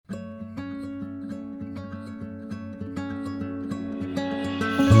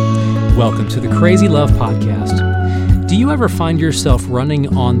welcome to the Crazy Love Podcast. Do you ever find yourself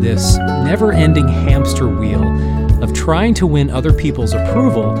running on this never-ending hamster wheel of trying to win other people's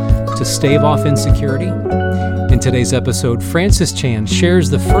approval to stave off insecurity? In today's episode, Francis Chan shares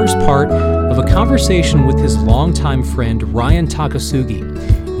the first part of a conversation with his longtime friend Ryan Takasugi,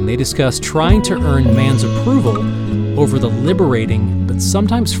 and they discuss trying to earn man's approval over the liberating but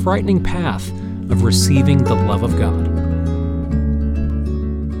sometimes frightening path of receiving the love of God.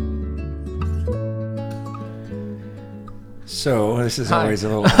 So this is always a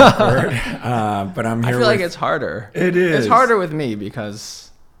little awkward, but I'm here. I feel like it's harder. It is. It's harder with me because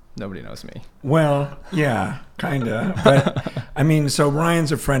nobody knows me. Well, yeah, kind of. But I mean, so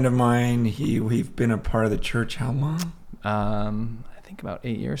Ryan's a friend of mine. We've been a part of the church how long? I think about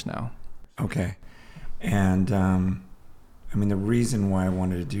 8 years now. Okay. And I mean, the reason why I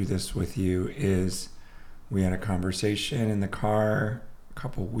wanted to do this with you is we had a conversation in the car a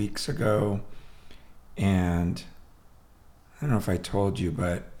couple weeks ago, and I don't know if I told you,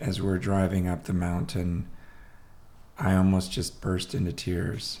 but as we're driving up the mountain, I almost just burst into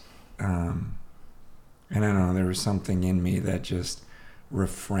tears. And I don't know, there was something in me that just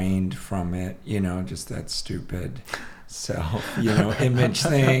refrained from it, just that stupid self, image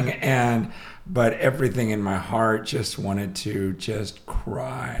thing. But everything in my heart just wanted to just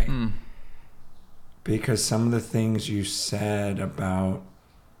cry. Because some of the things you said about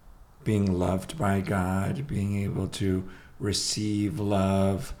being loved by God, being able to receive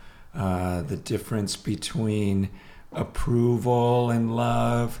love, the difference between approval and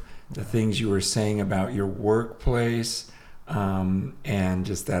love, the things you were saying about your workplace, and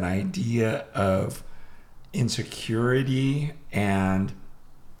just that idea of insecurity. And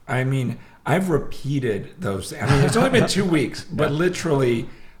I mean, I've repeated those. I mean, it's only been 2 weeks, but literally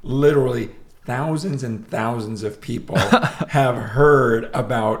thousands and thousands of people have heard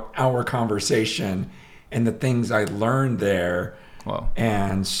about our conversation and the things I learned there. Wow.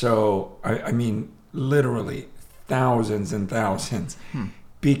 And so, I mean, literally thousands and thousands,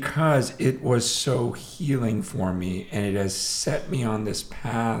 because it was so healing for me, and it has set me on this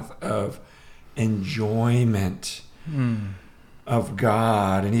path of enjoyment of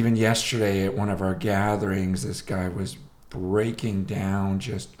God. And even yesterday at one of our gatherings, this guy was breaking down,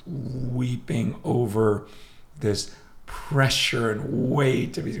 just weeping over this pressure and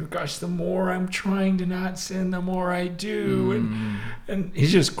weight of, gosh, the more I'm trying to not sin, the more I do. And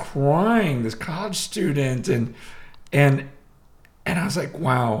he's just crying, this college student. And I was like,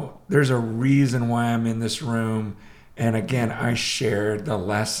 wow, there's a reason why I'm in this room. And again, I shared the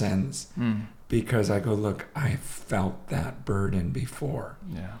lessons because I go, look, I felt that burden before.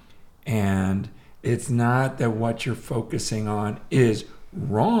 Yeah. And it's not that what you're focusing on is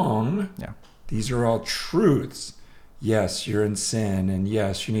wrong. Yeah. These are all truths. Yes, you're in sin, and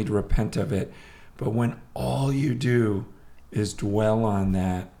yes, you need to repent of it. But when all you do is dwell on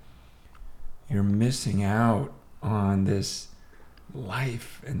that, you're missing out on this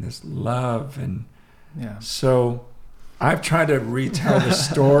life and this love. And so I've tried to retell the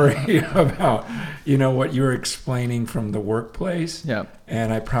story about, what you were explaining from the workplace. Yeah.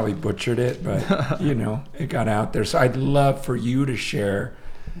 And I probably butchered it, but, it got out there. So I'd love for you to share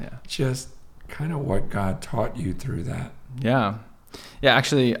just kind of what God taught you through that. Yeah.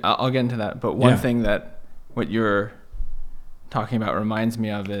 Actually, I'll get into that. But one thing that what you're talking about reminds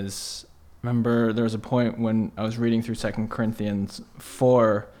me of is, remember there was a point when I was reading through 2 Corinthians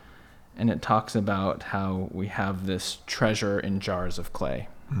 4, and it talks about how we have this treasure in jars of clay,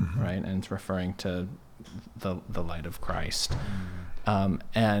 right? And it's referring to the light of Christ.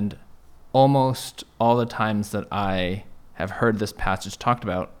 And almost all the times that I have heard this passage talked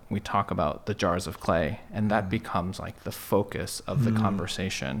about, we talk about the jars of clay, and that becomes like the focus of the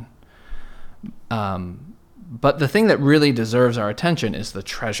conversation. But the thing that really deserves our attention is the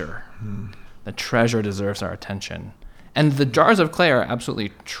treasure. The treasure deserves our attention. And the jars of clay are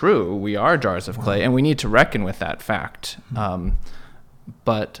absolutely true. We are jars of clay, and we need to reckon with that fact.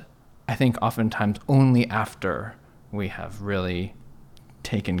 But I think oftentimes only after we have really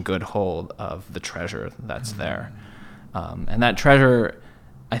taken good hold of the treasure that's there. And that treasure,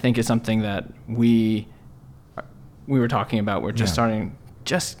 I think, is something that we were talking about. We're just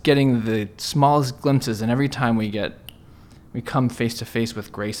getting the smallest glimpses, and every time we come face to face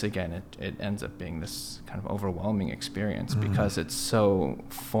with grace again, it ends up being this kind of overwhelming experience because it's so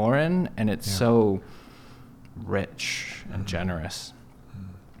foreign and it's so rich and generous.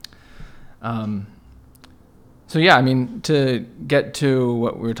 So I mean, to get to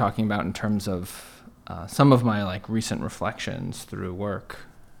what we were talking about in terms of some of my recent reflections through work,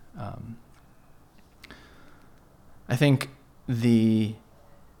 I think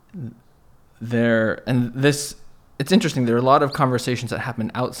it's interesting. There are a lot of conversations that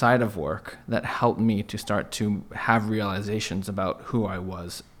happen outside of work that helped me to start to have realizations about who I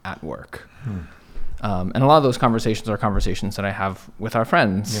was at work. And a lot of those conversations are conversations that I have with our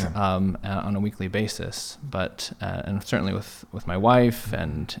friends on a weekly basis, but and certainly with my wife,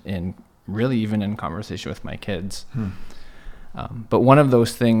 and really even in conversation with my kids. But one of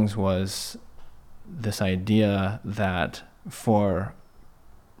those things was this idea that for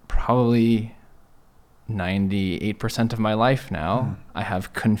probably 98% of my life now, I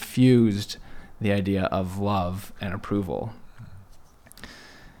have confused the idea of love and approval.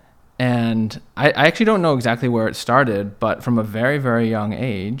 And I actually don't know exactly where it started, but from a very, very young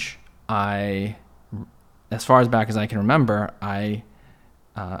age, as far as back as I can remember, I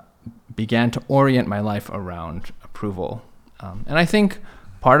began to orient my life around approval. And I think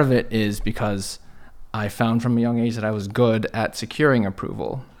part of it is because I found from a young age that I was good at securing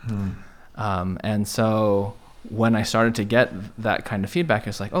approval. And so when I started to get that kind of feedback,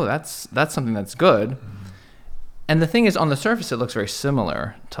 it's like, oh, that's something that's good. And the thing is, on the surface, it looks very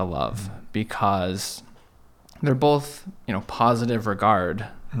similar to love because they're both, positive regard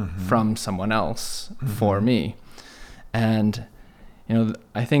from someone else for me. And,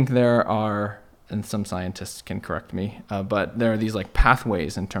 I think there are, and some scientists can correct me, but there are these like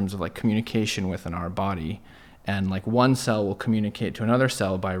pathways in terms of like communication within our body. And like one cell will communicate to another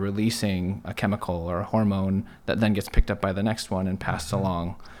cell by releasing a chemical or a hormone that then gets picked up by the next one and passed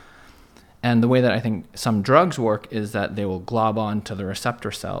along. And the way that I think some drugs work is that they will glob on to the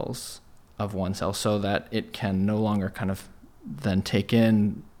receptor cells of one cell so that it can no longer kind of then take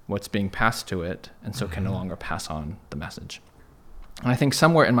in what's being passed to it, and so can no longer pass on the message. And I think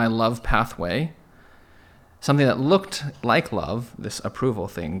somewhere in my love pathway, something that looked like love, this approval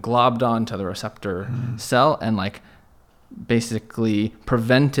thing, globbed onto the receptor cell and like basically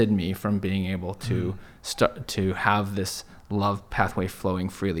prevented me from being able to start to have this love pathway flowing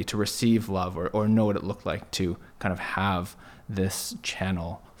freely, to receive love or know what it looked like to kind of have this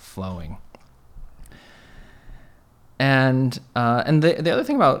channel flowing. And the other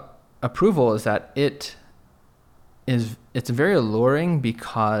thing about approval is that it's very alluring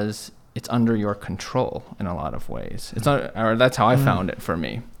because it's under your control in a lot of ways. It's not, or that's how I found it for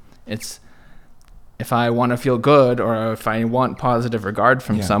me. It's if I want to feel good or if I want positive regard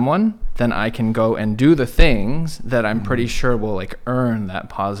from someone, then I can go and do the things that I'm pretty sure will like earn that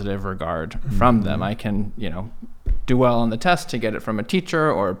positive regard from them. I can, do well on the test to get it from a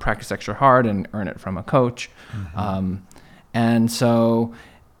teacher or practice extra hard and earn it from a coach. And so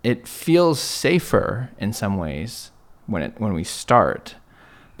it feels safer in some ways when we start.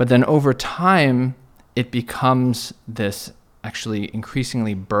 But then over time, it becomes this actually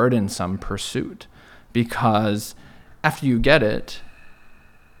increasingly burdensome pursuit because after you get it,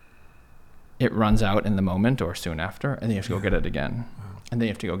 it runs out in the moment or soon after, and then you have to go get it again. And then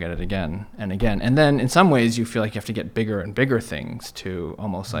you have to go get it again and again. And then in some ways, you feel like you have to get bigger and bigger things to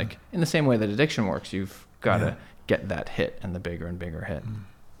almost like, in the same way that addiction works, you've got to get that hit and the bigger and bigger hit.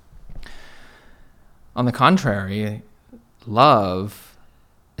 On the contrary, love,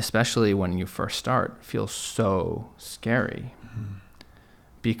 especially when you first start, feels so scary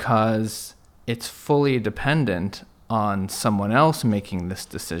because it's fully dependent on someone else making this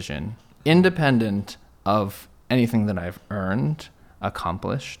decision, independent of anything that I've earned,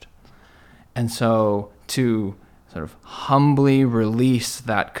 accomplished. And so to sort of humbly release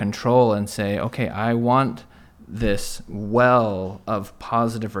that control and say, okay, I want this well of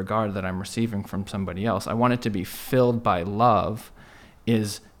positive regard that I'm receiving from somebody else. I want it to be filled by love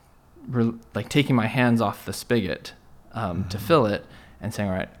is like taking my hands off the spigot to fill it and saying,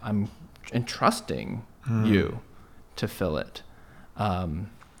 all right, I'm entrusting you to fill it.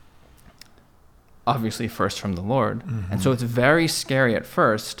 Obviously first from the Lord. And so it's very scary at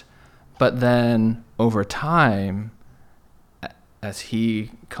first, but then over time, as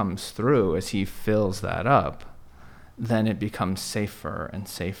he comes through, as he fills that up, then it becomes safer and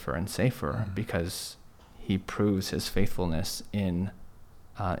safer and safer because he proves his faithfulness in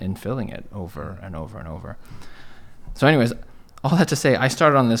filling it over and over and over. So anyways, all that to say, I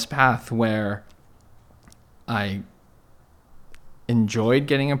started on this path where I enjoyed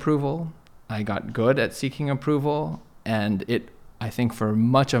getting approval. I got good at seeking approval, and it, I think for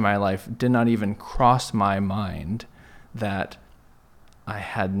much of my life, did not even cross my mind that I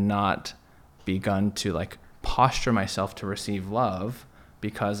had not begun to like posture myself to receive love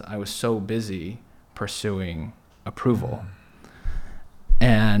because I was so busy pursuing approval.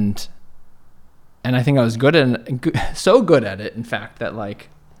 And I think I was so good at it, in fact, that like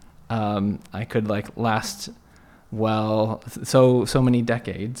I could like last so many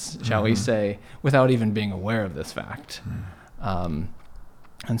decades, shall we say, without even being aware of this fact.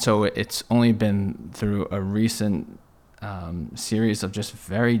 And so it's only been through a recent series of just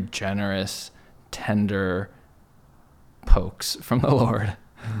very generous, tender pokes from the Lord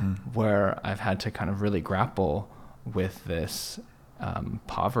where I've had to kind of really grapple with this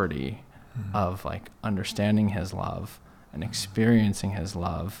poverty of like understanding his love and experiencing his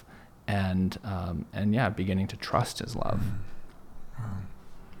love and beginning to trust his love.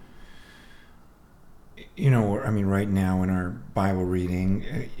 You know, I mean, right now in our Bible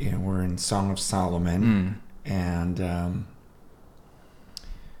reading, we're in Song of Solomon, and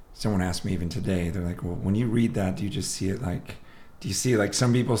someone asked me even today, they're like, well, when you read that, do you just see it like, do you see like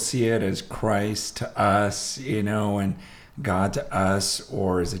some people see it as Christ to us, and God to us,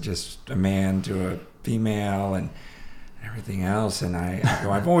 or is it just a man to a female and everything else? And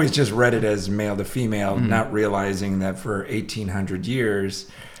I've always just read it as male to female, not realizing that for 1800 years,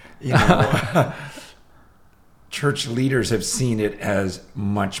 church leaders have seen it as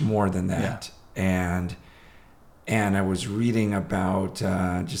much more than that. Yeah. And I was reading about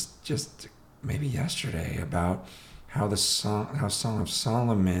just maybe yesterday about how Song of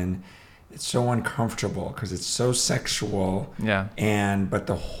Solomon, it's so uncomfortable because it's so sexual. Yeah. But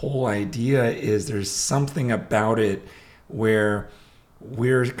the whole idea is there's something about it where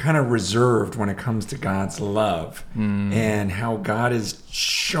we're kind of reserved when it comes to God's love, and how God is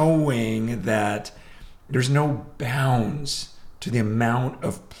showing that there's no bounds to the amount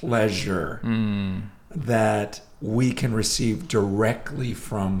of pleasure that we can receive directly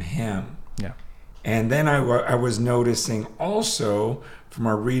from him. Yeah. And then I was noticing also from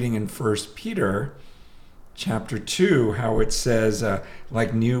our reading in 1 Peter chapter 2, how it says,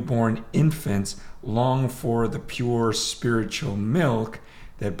 like newborn infants, long for the pure spiritual milk,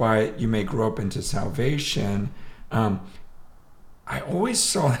 that by it you may grow up into salvation. I always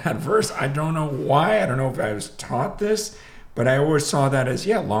saw that verse. I don't know why. I don't know if I was taught this, but I always saw that as,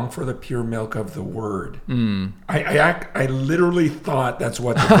 long for the pure milk of the word. I literally thought that's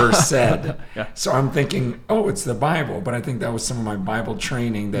what the verse said. Yeah. So I'm thinking, it's the Bible. But I think that was some of my Bible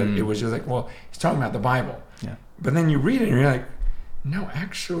training, that it was just like, well, he's talking about the Bible. Yeah. But then you read it and you're like, no,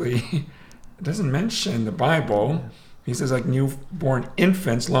 actually, it doesn't mention the Bible. He says, like newborn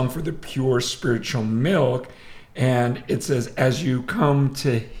infants long for the pure spiritual milk. And it says, as you come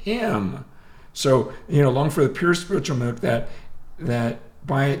to him. So, long for the pure spiritual milk, that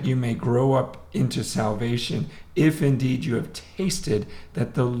by it you may grow up into salvation, if indeed you have tasted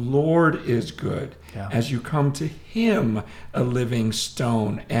that the Lord is good. Yeah. As you come to him, a living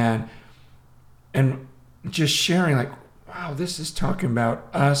stone. And just sharing like, wow, this is talking about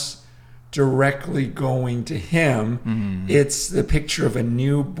us directly going to him. It's the picture of a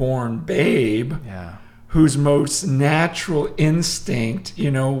newborn babe. Yeah. Whose most natural instinct,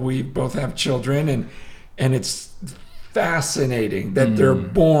 we both have children, and it's fascinating that they're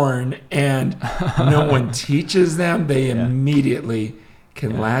born and no one teaches them. They immediately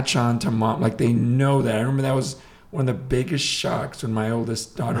can latch on to mom. Like they know that. I remember that was one of the biggest shocks when my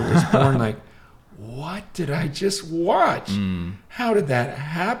oldest daughter was born. Like, what did I just watch? How did that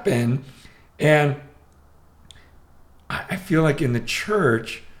happen? And I feel like in the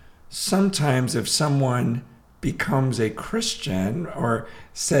church, sometimes if someone becomes a Christian or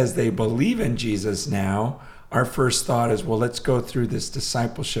says they believe in Jesus now, our first thought is, well, let's go through this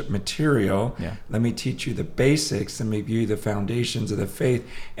discipleship material. Yeah. Let me teach you the basics. Let me give you the foundations of the faith.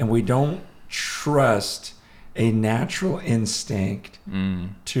 And we don't trust a natural instinct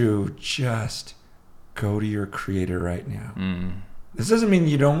to just go to your Creator right now. This doesn't mean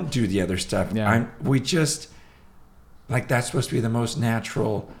you don't do the other stuff. Yeah. We just, like, that's supposed to be the most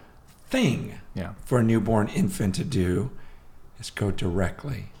natural thing for a newborn infant to do, is go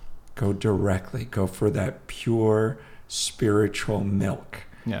directly. Go for that pure spiritual milk.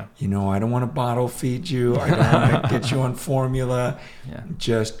 Yeah. I don't want to bottle feed you. I don't want to get you on formula. Yeah.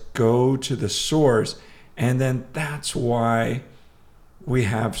 Just go to the source. And then that's why we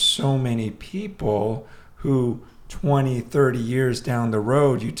have so many people who 20, 30 years down the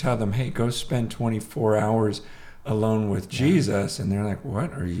road, you tell them, hey, go spend 24 hours alone with Jesus, and they're like,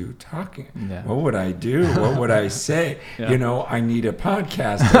 what are you talking? What would I do? What would I say? I need a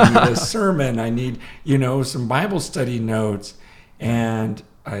podcast, I need a sermon, I need some Bible study notes. And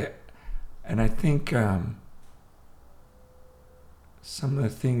I think some of the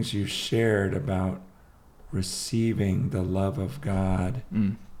things you shared about receiving the love of God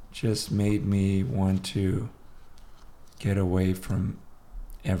just made me want to get away from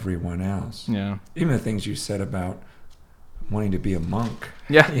everyone else. Yeah. Even the things you said about wanting to be a monk.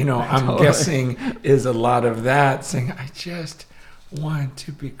 Yeah. I'm Totally. guessing is a lot of that, saying, I just want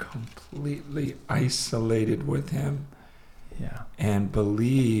to be completely isolated with him. Yeah. And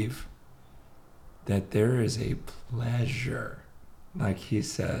believe that there is a pleasure, like he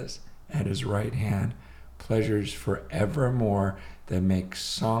says, at his right hand, pleasures forevermore that make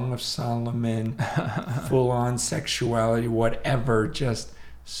Song of Solomon, full-on sexuality, whatever, just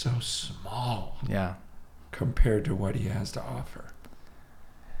so small. Yeah. Compared to what he has to offer.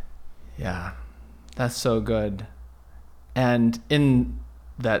 Yeah. That's so good. And in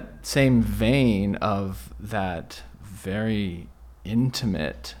that same vein of that very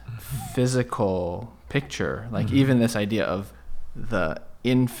intimate, physical picture, like even this idea of the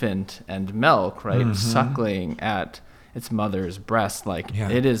infant and milk, right? Suckling at its mother's breast, like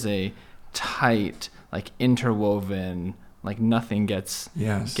it is a tight, like interwoven, like nothing gets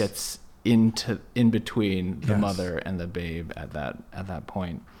in between the mother and the babe at that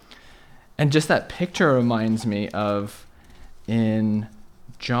point. And just that picture reminds me of in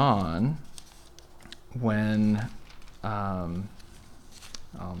John when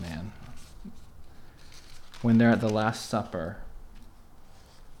when they're at the Last Supper.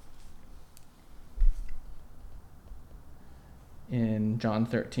 In John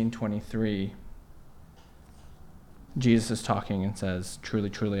 13:23, Jesus is talking and says, "Truly,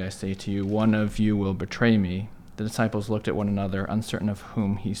 truly, I say to you, one of you will betray me." The disciples looked at one another, uncertain of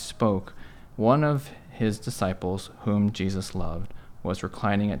whom he spoke. One of his disciples, whom Jesus loved, was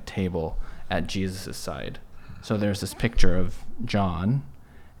reclining at table at Jesus' side. So there's this picture of John,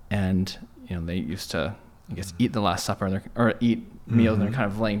 and they used to, I guess, eat the Last Supper or eat meals, and they're kind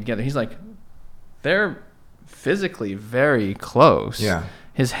of laying together. He's like, they're physically very close. Yeah.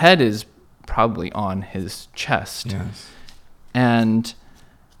 His head is probably on his chest. Yes. And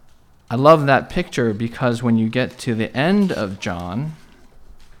I love that picture because when you get to the end of John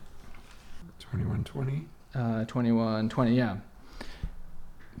 21:20. 21:20, yeah.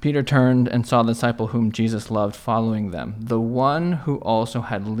 Peter turned and saw the disciple whom Jesus loved following them, the one who also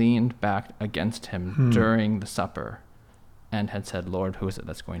had leaned back against him during the supper and had said, "Lord, who is it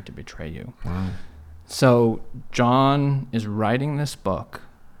that's going to betray you?" Wow. So John is writing this book,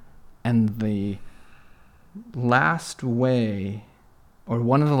 and the last way, or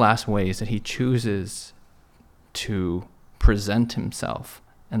one of the last ways that he chooses to present himself,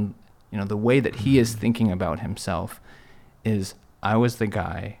 and the way that he is thinking about himself is, I was the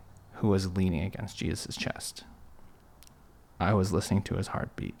guy who was leaning against Jesus' chest. I was listening to his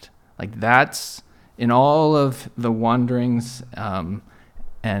heartbeat. Like, that's in all of the wanderings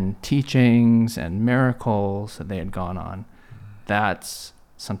and teachings and miracles that they had gone on. That's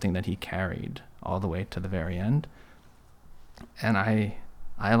something that he carried all the way to the very end. And I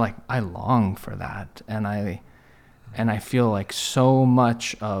long for that. And I feel like so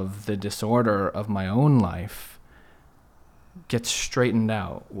much of the disorder of my own life gets straightened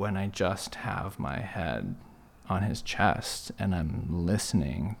out when I just have my head on his chest and I'm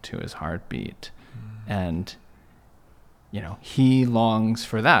listening to his heartbeat. And he longs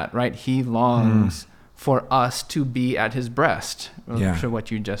for that, right? He longs for us to be at his breast. Yeah. For what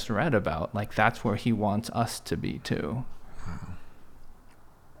you just read about, like, that's where he wants us to be too. Wow.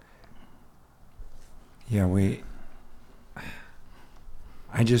 Yeah,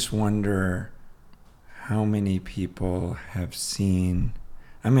 I just wonder how many people have seen.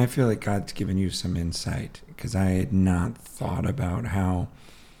 I feel like God's given you some insight, because I had not thought about how,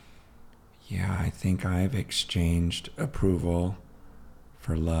 I think I've exchanged approval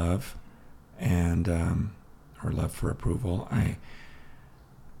for love, and or love for approval. I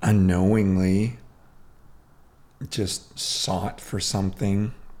unknowingly just sought for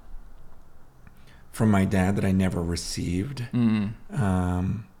something from my dad that I never received.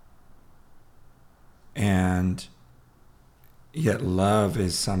 And yet love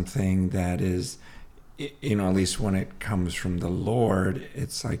is something that is, at least when it comes from the Lord,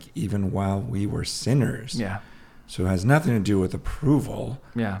 it's like even while we were sinners. Yeah. So it has nothing to do with approval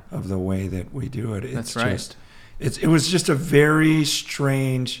of the way that we do it. That's right. It was just a very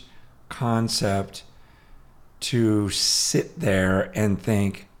strange concept to sit there and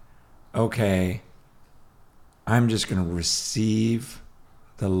think, okay, I'm just going to receive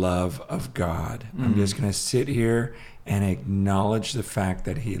the love of God. I'm just going to sit here and acknowledge the fact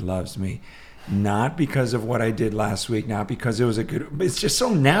that he loves me. Not because of what I did last week, not because it was it's just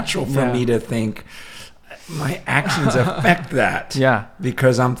so natural for me to think my actions affect that. Yeah.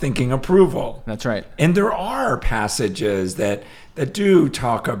 Because I'm thinking approval. That's right. And there are passages that do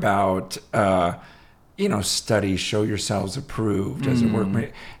talk about, study, show yourselves approved as a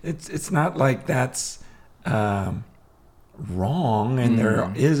workman. It's not like that's wrong, and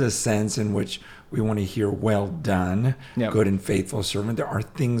there is a sense in which we want to hear "well done, good and faithful servant." There are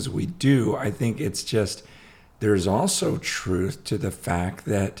things we do. I think it's just there's also truth to the fact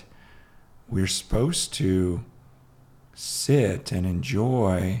that we're supposed to sit and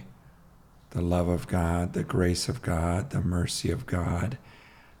enjoy the love of God, the grace of God, the mercy of God.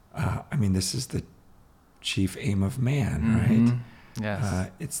 This is the chief aim of man, right? Yes.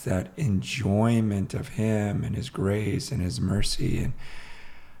 It's that enjoyment of him and his grace and his mercy. And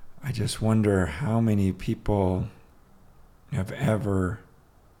I just wonder how many people have ever,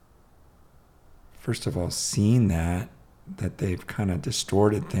 first of all, seen that they've kind of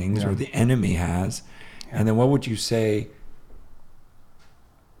distorted things, or the enemy has. And then what would you say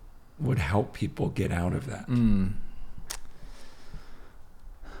would help people get out of that?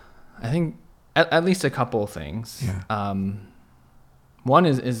 I think at least a couple of things. Yeah. One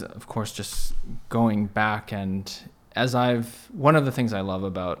is of course just going back, and one of the things I love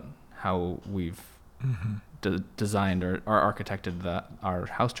about how we've designed or architected our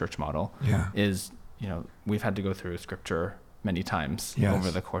house church model is, we've had to go through scripture many times over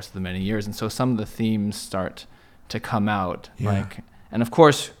the course of the many years, and so some of the themes start to come out, and of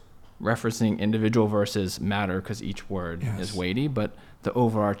course referencing individual verses matter because each word is weighty, but the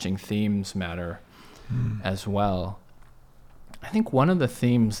overarching themes matter as well. I think one of the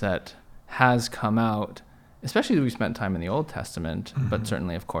themes that has come out, especially as we spent time in the Old Testament, but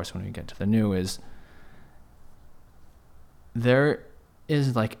certainly, of course, when we get to the New, is there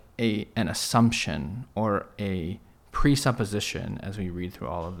is like an assumption or a presupposition as we read through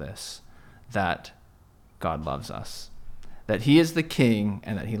all of this that God loves us, that he is the king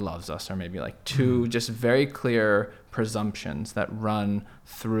and that he loves us, or maybe like two just very clear presumptions that run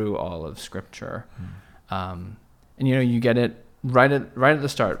through all of Scripture. And you get it right at the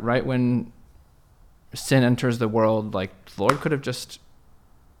start, right when sin enters the world. Like the Lord could have just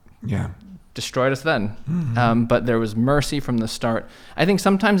destroyed us then, but there was mercy from the start. I think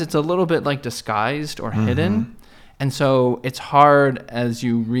sometimes it's a little bit like disguised or hidden, and so it's hard as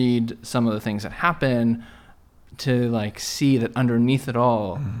you read some of the things that happen to like see that underneath it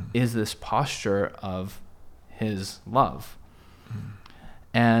all is this posture of his love.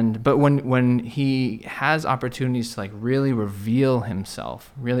 But when he has opportunities to like really reveal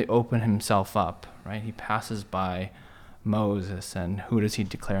himself, really open himself up, right? He passes by Moses, and who does he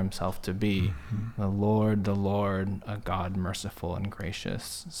declare himself to be? The Lord, a God merciful and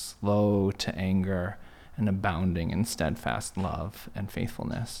gracious, slow to anger and abounding in steadfast love and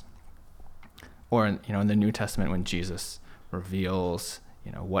faithfulness. Or in the New Testament, when Jesus reveals,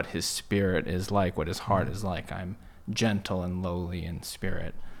 what his spirit is like, what his heart is like. I'm gentle and lowly in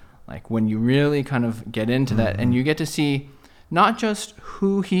spirit. Like when you really kind of get into that, and you get to see not just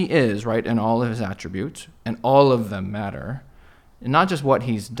who he is, right, and all of his attributes, and all of them matter, and not just what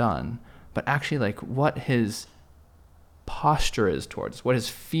he's done, but actually like what his posture is towards, what his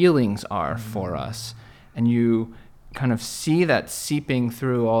feelings are for us. And you kind of see that seeping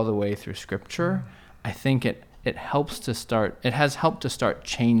through all the way through Scripture. I think it has helped to start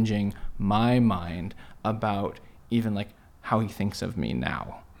changing my mind about even like how he thinks of me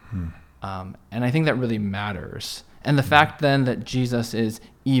now. And I think that really matters. And the fact then that Jesus is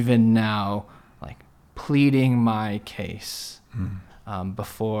even now like pleading my case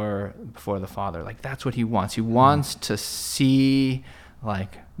before the Father, like that's what he wants. He wants to see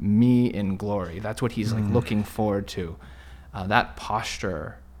like me in glory. That's what he's like looking forward to. That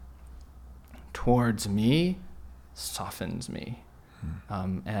posture towards me softens me,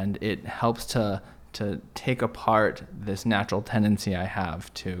 and it helps to take apart this natural tendency I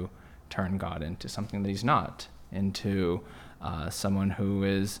have to turn God into something that he's not, into someone who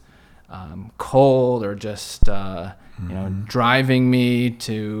is cold, or just driving me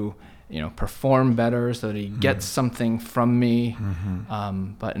to perform better so that he gets something from me,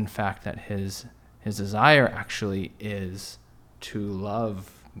 but in fact that his desire actually is to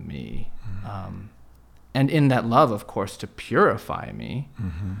love me, and in that love, of course, to purify me.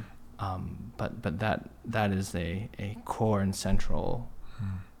 But that is a core and central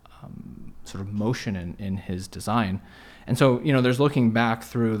sort of motion in his design. And so, there's looking back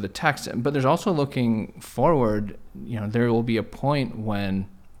through the text, but there's also looking forward. There will be a point when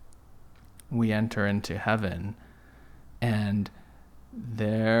we enter into heaven, and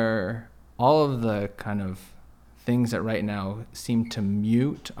all of the kind of things that right now seem to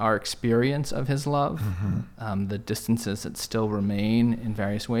mute our experience of his love, the distances that still remain in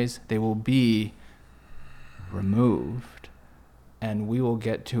various ways, they will be removed, and we will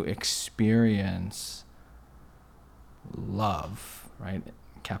get to experience love, right?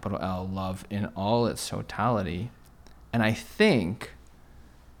 Capital L, love in all its totality. And I think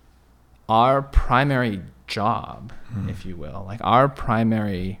our primary job, if you will, like our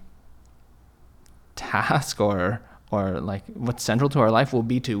primary task or like what's central to our life will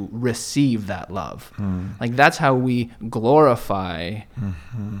be to receive that love. Like that's how we glorify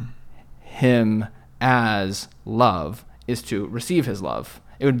him as love, is to receive his love.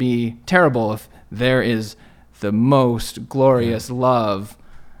 It would be terrible if there is the most glorious love,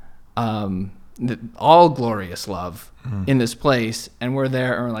 all glorious love in this place, and we're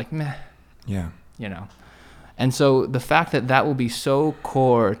there and we're like, meh, you know. And so the fact that that will be so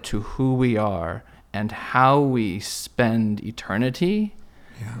core to who we are and how we spend eternity,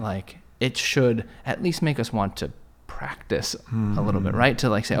 like it should at least make us want to practice a little bit, right? To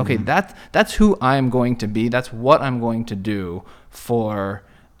like say, okay, that's who I'm going to be. That's what I'm going to do for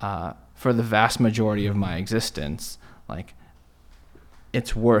the vast majority of my existence. Like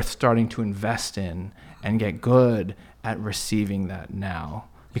it's worth starting to invest in and get good at receiving that now,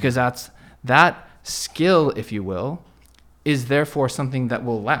 because that skill, if you will, is therefore something that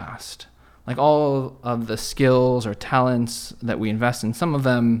will last. Like all of the skills or talents that we invest in, some of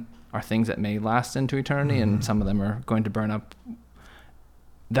them are things that may last into eternity, and some of them are going to burn up.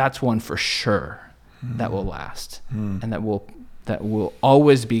 That's one for sure that will last, and that we'll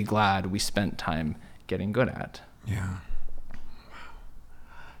always be glad we spent time getting good at. Yeah. Wow.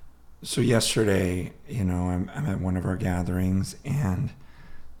 So yesterday, I'm at one of our gatherings, and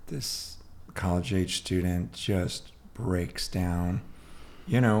this college-age student just breaks down.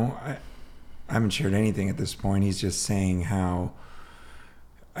 I haven't shared anything at this point. He's just saying how,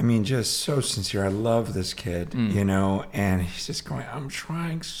 just so sincere. I love this kid, and he's just going, I'm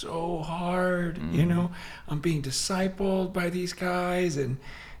trying so hard, I'm being discipled by these guys, and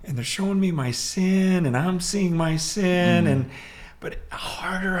they're showing me my sin, and I'm seeing my sin, but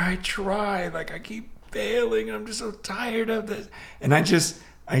harder I try, like I keep failing, and I'm just so tired of this. And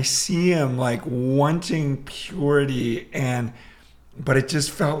I see him like wanting purity, but it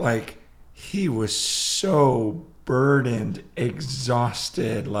just felt like he was so burdened,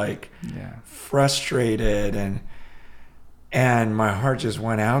 exhausted, frustrated, and my heart just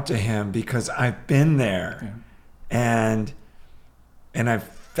went out to him because I've been there, and I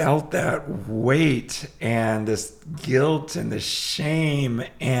felt that weight and this guilt and this shame,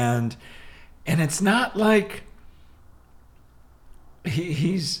 and it's not like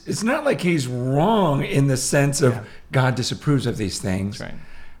it's not like he's wrong in the sense of God disapproves of these things. That's right.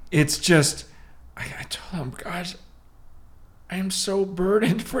 It's just, I told him, gosh, I am so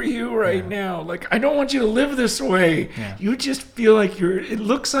burdened for you right now. Like, I don't want you to live this way. Yeah. You just feel like it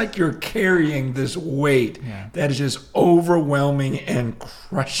looks like you're carrying this weight that is just overwhelming and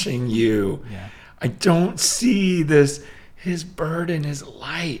crushing you. Yeah. I don't see this. His burden is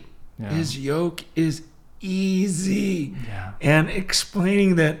light. Yeah. His yoke is easy. Yeah. And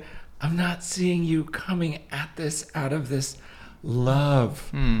explaining that I'm not seeing you coming at this out of this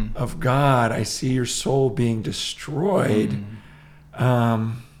love of God. I see your soul being destroyed.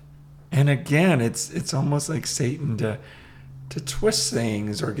 And again, it's almost like Satan to twist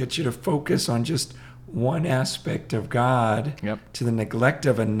things or get you to focus on just one aspect of God to the neglect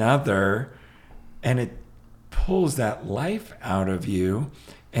of another, and it pulls that life out of you.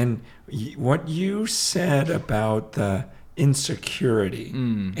 And what you said about the insecurity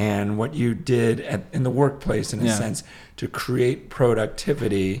and what you did in the workplace, in a sense, to create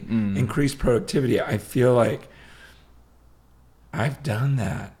productivity, increase productivity, I feel like I've done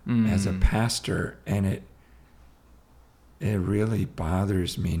that as a pastor, and it really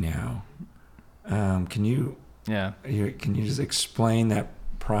bothers me now. Can you just explain that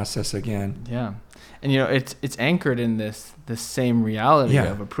process again? Yeah. And it's anchored in this same reality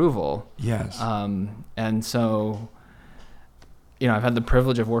of approval. Yes. And so I've had the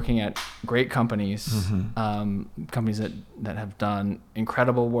privilege of working at great companies, companies that have done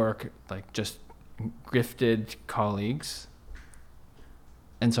incredible work, like just gifted colleagues.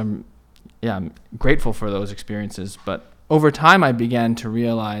 And so I'm grateful for those experiences. But over time, I began to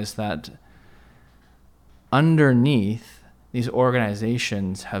realize that underneath, these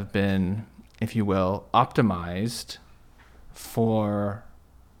organizations have been, if you will, optimized for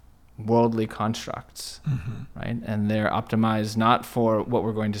worldly constructs, right? And they're optimized not for what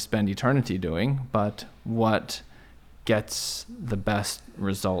we're going to spend eternity doing, but what gets the best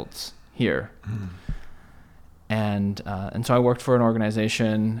results here. And so I worked for an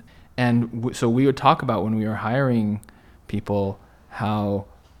organization, and so we would talk about when we were hiring people how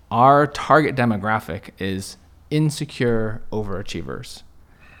our target demographic is insecure overachievers.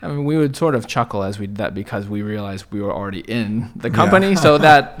 I mean, we would sort of chuckle as we did that because we realized we were already in the company. So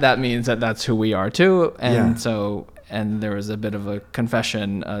that means that that's who we are too. And and there was a bit of a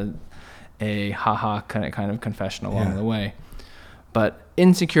confession, a haha kind of confession along the way. But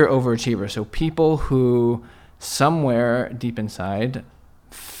insecure overachievers, so people who somewhere deep inside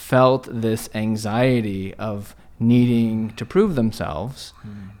felt this anxiety of needing to prove themselves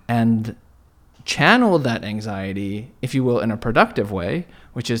and channeled that anxiety, if you will, in a productive way,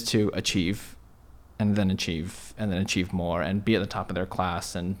 which is to achieve and then achieve more and be at the top of their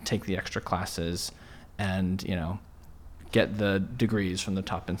class and take the extra classes and, get the degrees from the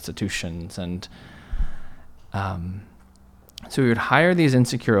top institutions. And so we would hire these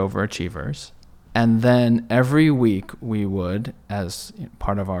insecure overachievers, and then every week we would, as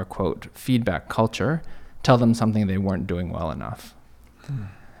part of our, quote, feedback culture, tell them something they weren't doing well enough.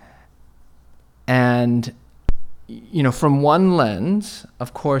 And, from one lens,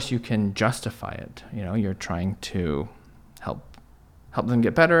 of course, you can justify it. You're trying to help them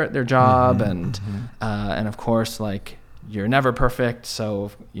get better at their job. And of course, like, you're never perfect,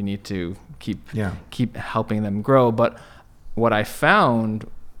 so you need to keep helping them grow. But what I found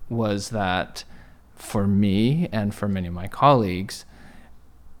was that for me and for many of my colleagues,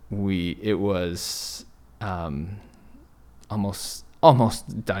 it was almost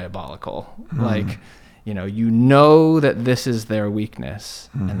diabolical. Like, that this is their weakness,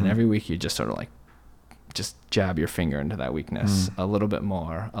 and then every week you just sort of like just jab your finger into that weakness a little bit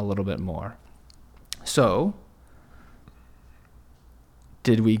more. So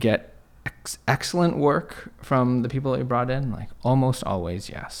did we get excellent work from the people that we brought in? Like, almost always,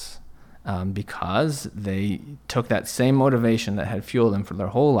 yes. Because they took that same motivation that had fueled them for their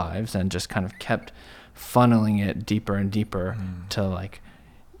whole lives and just kind of kept funneling it deeper and deeper to like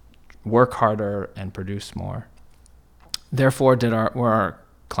work harder and produce more. Therefore, were our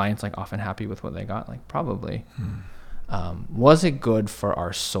clients like often happy with what they got? Like, probably. Was it good for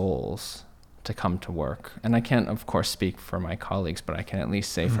our souls to come to work? And I can't, of course, speak for my colleagues, but I can at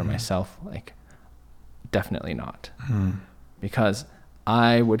least say for myself, like, definitely not. Because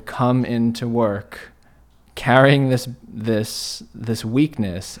I would come into work carrying this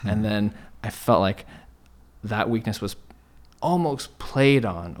weakness, and then I felt like that weakness was almost played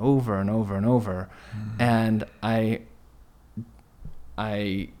on over and over and over, and I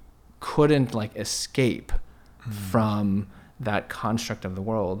couldn't like escape from that construct of the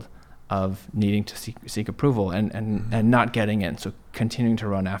world of needing to seek approval and not getting it, so continuing to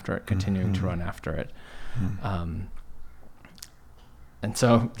run after it. And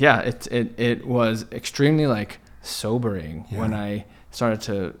so, it was extremely like sobering when I started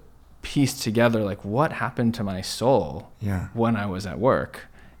to piece together like what happened to my soul when I was at work,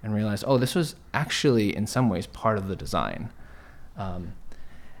 and realized, this was actually in some ways part of the design. And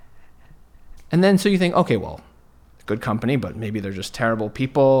then so you think, okay, well, good company, but maybe they're just terrible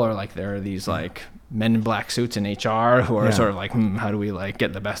people, or like there are these like men in black suits in HR who are sort of like, how do we like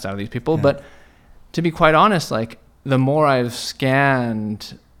get the best out of these people? But to be quite honest, like, the more I've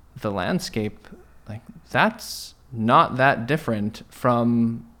scanned the landscape, like, that's not that different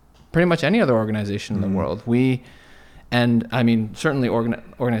from pretty much any other organization in the world. And I mean, certainly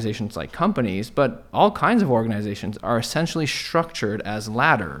organizations like companies, but all kinds of organizations are essentially structured as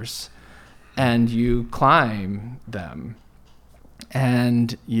ladders, and you climb them,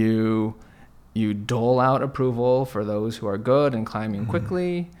 and you dole out approval for those who are good and climbing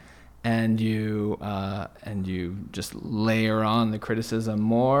quickly, and you just layer on the criticism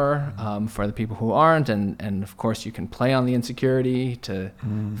more for the people who aren't, and of course you can play on the insecurity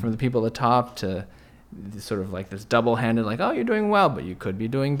from the people at the top to sort of like this double-handed, like, you're doing well, but you could be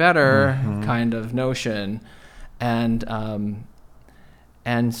doing better kind of notion.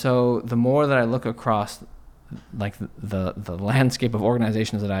 And so the more that I look across like the landscape of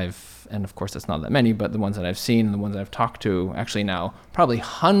organizations that and of course it's not that many, but the ones that I've seen and the ones that I've talked to, actually now probably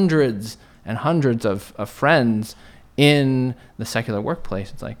hundreds and hundreds of friends in the secular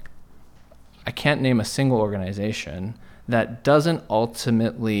workplace, it's like I can't name a single organization that doesn't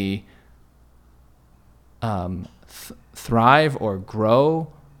ultimately thrive or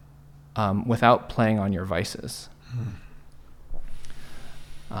grow without playing on your vices.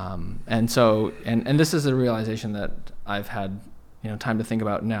 And so, and this is a realization that I've had, time to think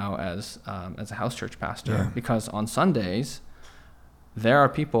about now as a house church pastor, because on Sundays, there are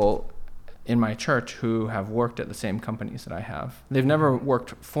people in my church who have worked at the same companies that I have. They've never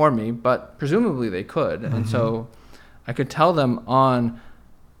worked for me, but presumably they could. And so I could tell them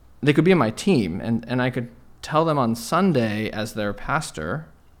they could be in my team, and I could tell them on Sunday as their pastor,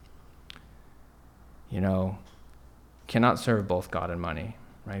 cannot serve both God and money.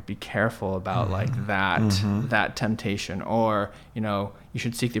 right? Be careful about like that temptation, or, you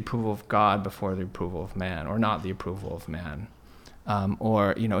should seek the approval of God before the approval of man, or not the approval of man.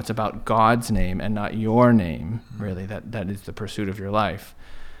 Or, it's about God's name and not your name, really, that is the pursuit of your life.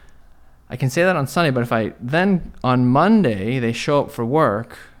 I can say that on Sunday, but if I then on Monday, they show up for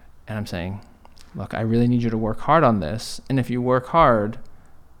work and I'm saying, look, I really need you to work hard on this. And if you work hard,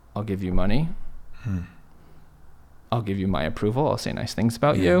 I'll give you money. I'll give you my approval. I'll say nice things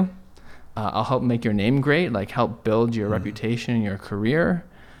about you. I'll help make your name great, like help build your reputation and your career.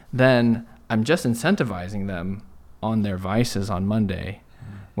 Then I'm just incentivizing them on their vices on Monday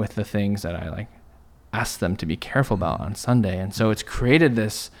with the things that I like ask them to be careful about on Sunday. And so it's created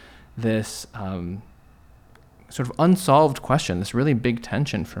this sort of unsolved question, this really big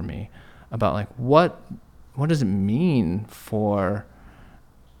tension for me about like what does it mean for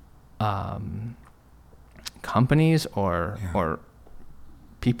companies or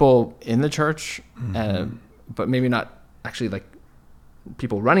people in the church, but maybe not actually like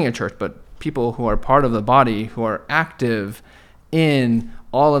people running a church, but people who are part of the body, who are active in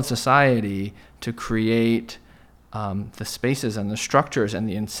all of society to create the spaces and the structures and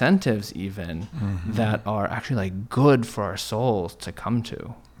the incentives even that are actually like good for our souls to come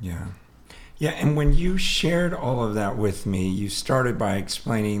to. Yeah, and when you shared all of that with me, you started by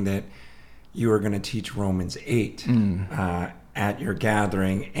explaining that you were going to teach Romans 8 at your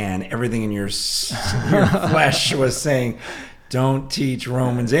gathering, and everything in your flesh was saying, don't teach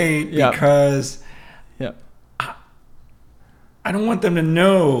Romans 8 because I don't want them to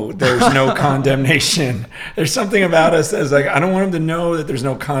know there's no condemnation. There's something about us that's like, I don't want them to know that there's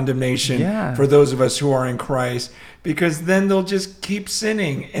no condemnation for those of us who are in Christ, because then they'll just keep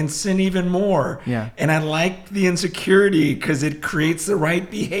sinning and sin even more. And I like the insecurity because it creates the right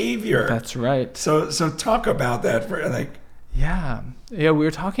behavior. That's right. So talk about that for like. We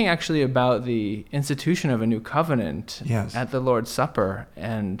were talking actually about the institution of a new covenant at the Lord's Supper,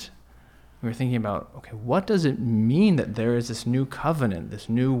 and we were thinking about, okay, what does it mean that there is this new covenant, this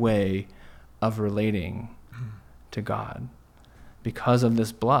new way of relating to God because of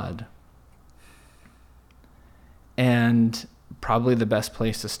this blood? And probably the best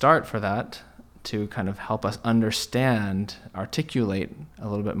place to start for that, to kind of help us understand, articulate a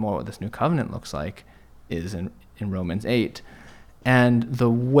little bit more what this new covenant looks like, is in Romans 8. And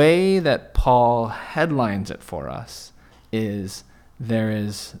the way that Paul headlines it for us is, there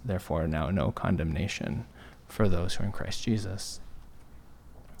is therefore now no condemnation for those who are in Christ Jesus.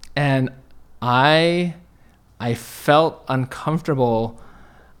 And I felt uncomfortable.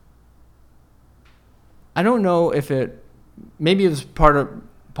 I don't know if maybe it was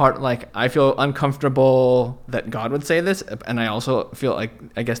part like I feel uncomfortable that God would say this, and I also feel like,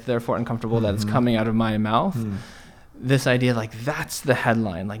 I guess therefore uncomfortable that it's coming out of my mouth. This idea, like, that's the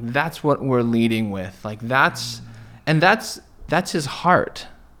headline, like that's what we're leading with, like that's his heart,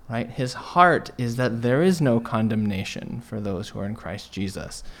 right? His heart is that there is no condemnation for those who are in Christ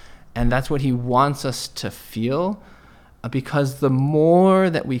Jesus. And that's what he wants us to feel, because the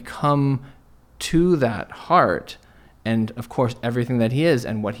more that we come to that heart, and of course everything that he is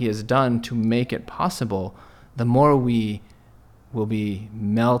and what he has done to make it possible, the more we will be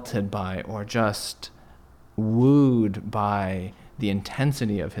melted by or just wooed by the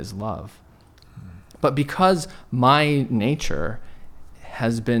intensity of his love. But because my nature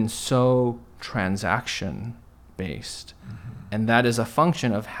has been so transaction-based, and that is a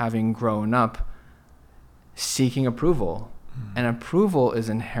function of having grown up seeking approval, and approval is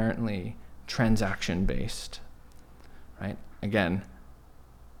inherently transaction-based, right? Again,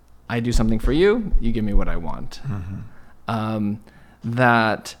 I do something for you, you give me what I want.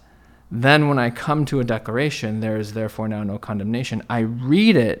 That then when I come to a declaration, there is therefore now no condemnation, I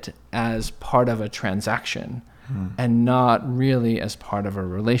read it as part of a transaction and not really as part of a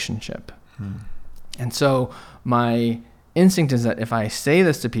relationship. And so my instinct is that if I say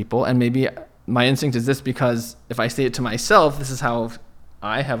this to people, and maybe my instinct is this because if I say it to myself, this is how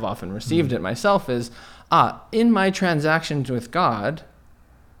I have often received it myself, is, in my transactions with God,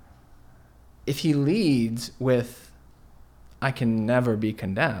 if he leads with, I can never be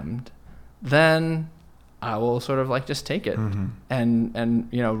condemned, then I will sort of like just take it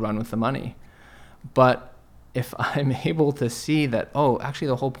and run with the money. But if I'm able to see that, actually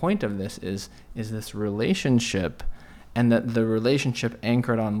the whole point of this is this relationship, and that the relationship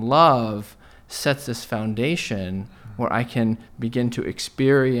anchored on love sets this foundation where I can begin to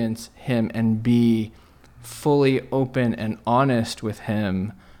experience him and be fully open and honest with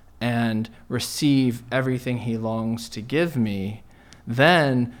him and receive everything he longs to give me,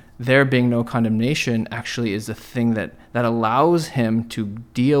 then there being no condemnation actually is the thing that allows him to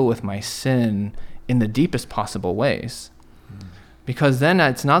deal with my sin in the deepest possible ways. Because then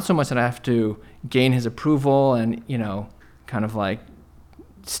it's not so much that I have to gain his approval and, kind of like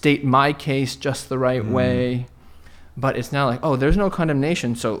state my case just the right way, but it's now like, oh, there's no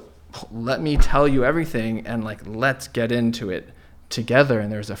condemnation, so let me tell you everything and like let's get into it together.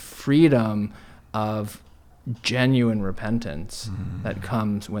 And there's a freedom of genuine repentance that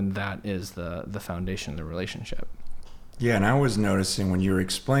comes when that is the foundation of the relationship. Yeah, and I was noticing when you were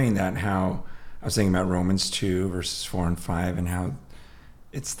explaining that, how I was thinking about Romans 2 verses 4 and 5 and how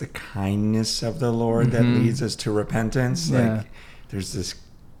it's the kindness of the Lord that leads us to repentance. Yeah. Like there's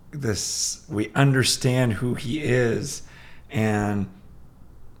this we understand who he is, and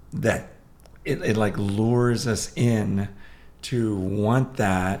that it like lures us in to want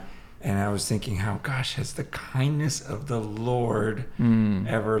that. And I was thinking, how, gosh, has the kindness of the Lord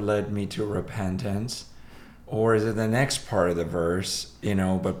ever led me to repentance? Or is it the next part of the verse,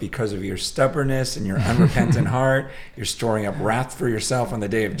 but because of your stubbornness and your unrepentant heart, you're storing up wrath for yourself on the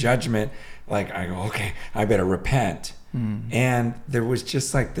day of judgment. Like, I go, okay, I better repent. And there was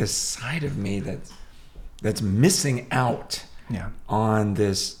just like this side of me that's missing out on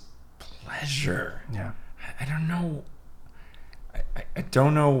this pleasure. Yeah. I don't know. I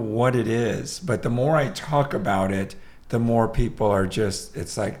don't know what it is, but the more I talk about it, the more people are just,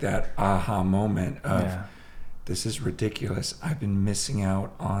 it's like that aha moment of, this is ridiculous. I've been missing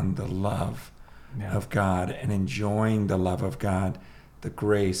out on the love of God and enjoying the love of God, the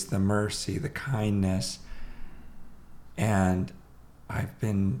grace, the mercy, the kindness. And I've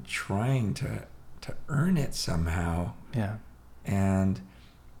been trying to earn it somehow. Yeah. And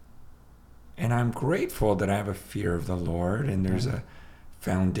I'm grateful that I have a fear of the Lord, and there's a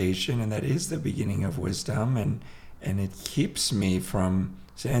foundation, and that is the beginning of wisdom, and it keeps me from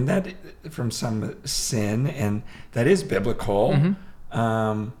some sin, and that is biblical.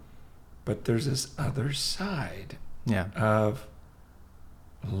 But there's this other side of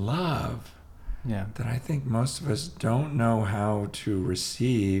love that I think most of us don't know how to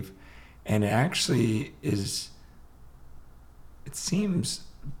receive, and it actually is, it seems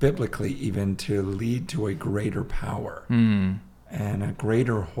biblically even, to lead to a greater power and a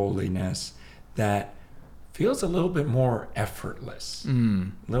greater holiness that feels a little bit more effortless,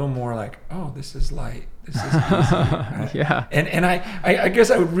 a little more like, oh, this is light, this is easy. Yeah. And I guess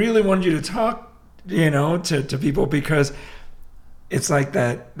I would really want you to talk, to people, because it's like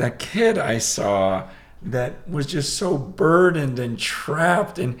that kid I saw that was just so burdened and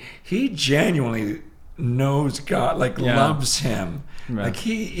trapped, and he genuinely knows God, loves him. Right. Like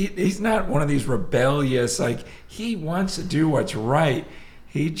he's not one of these rebellious, like he wants to do what's right.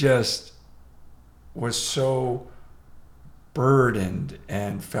 He just was so burdened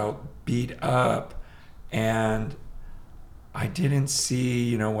and felt beat up, and I didn't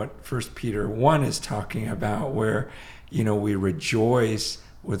see, what 1 Peter 1 is talking about, where, we rejoice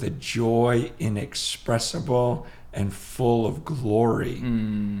with a joy inexpressible and full of glory.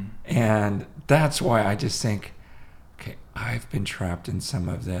 And that's why I just think, okay, I've been trapped in some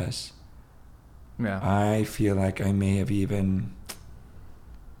of this. Yeah. I feel like I may have even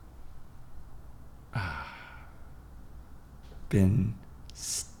been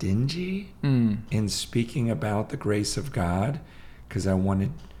stingy in speaking about the grace of God, because I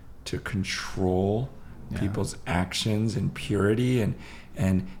wanted to control people's actions and purity, and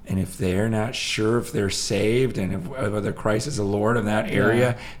if they're not sure if they're saved and if whether Christ is the Lord in that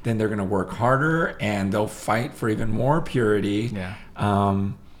area, then they're going to work harder and they'll fight for even more purity.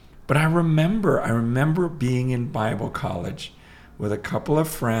 But I remember being in Bible college with a couple of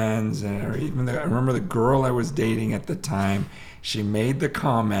friends, and I remember the girl I was dating at the time. She made the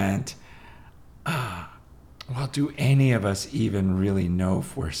comment, well, do any of us even really know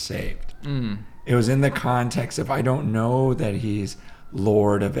if we're saved? It was in the context of, I don't know that he's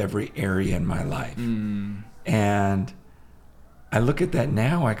Lord of every area in my life. And I look at that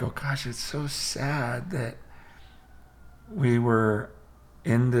now, I go, gosh, it's so sad that we were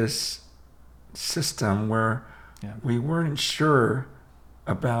in this system where we weren't sure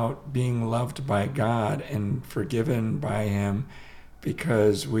about being loved by God and forgiven by him,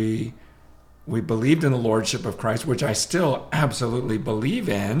 because we believed in the lordship of Christ, which I still absolutely believe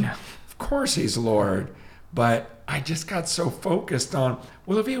in. Of course he's Lord, but I just got so focused on,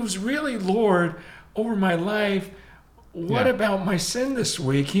 well, if he was really Lord over my life, what about my sin this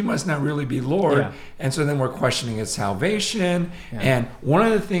week? He must not really be Lord. And so then we're questioning his salvation. And one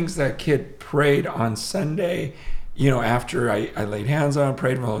of the things that kid prayed on Sunday, after I laid hands on him,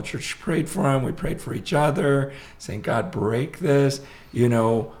 prayed for the whole church, prayed for him, we prayed for each other, saying, God, break this,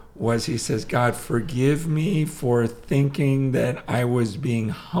 was he says, God, forgive me for thinking that I was being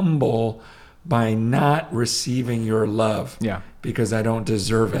humble by not receiving your love because I don't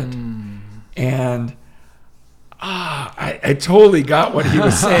deserve it. And I totally got what he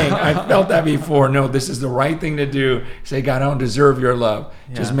was saying. I felt that before. No, this is the right thing to do. Say, God, I don't deserve your love.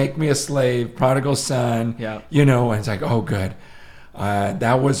 Just make me a slave, prodigal son. And it's like, oh, good.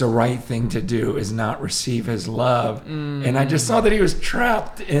 That was the right thing to do, is not receive his love. And I just saw that he was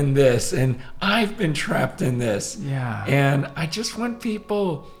trapped in this, and I've been trapped in this. And I just want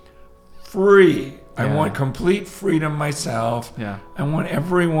people free. I want complete freedom myself. I want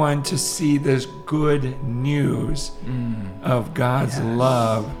everyone to see this good news of God's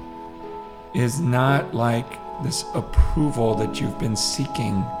love is not like this approval that you've been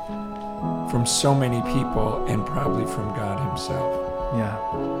seeking from so many people, and probably from God himself.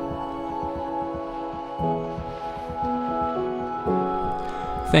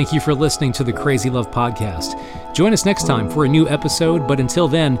 Thank you for listening to the Crazy Love Podcast. Join us next time for a new episode, but until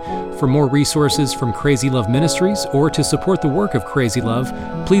then, for more resources from Crazy Love Ministries or to support the work of Crazy Love,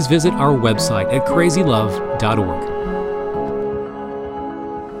 please visit our website at crazylove.org.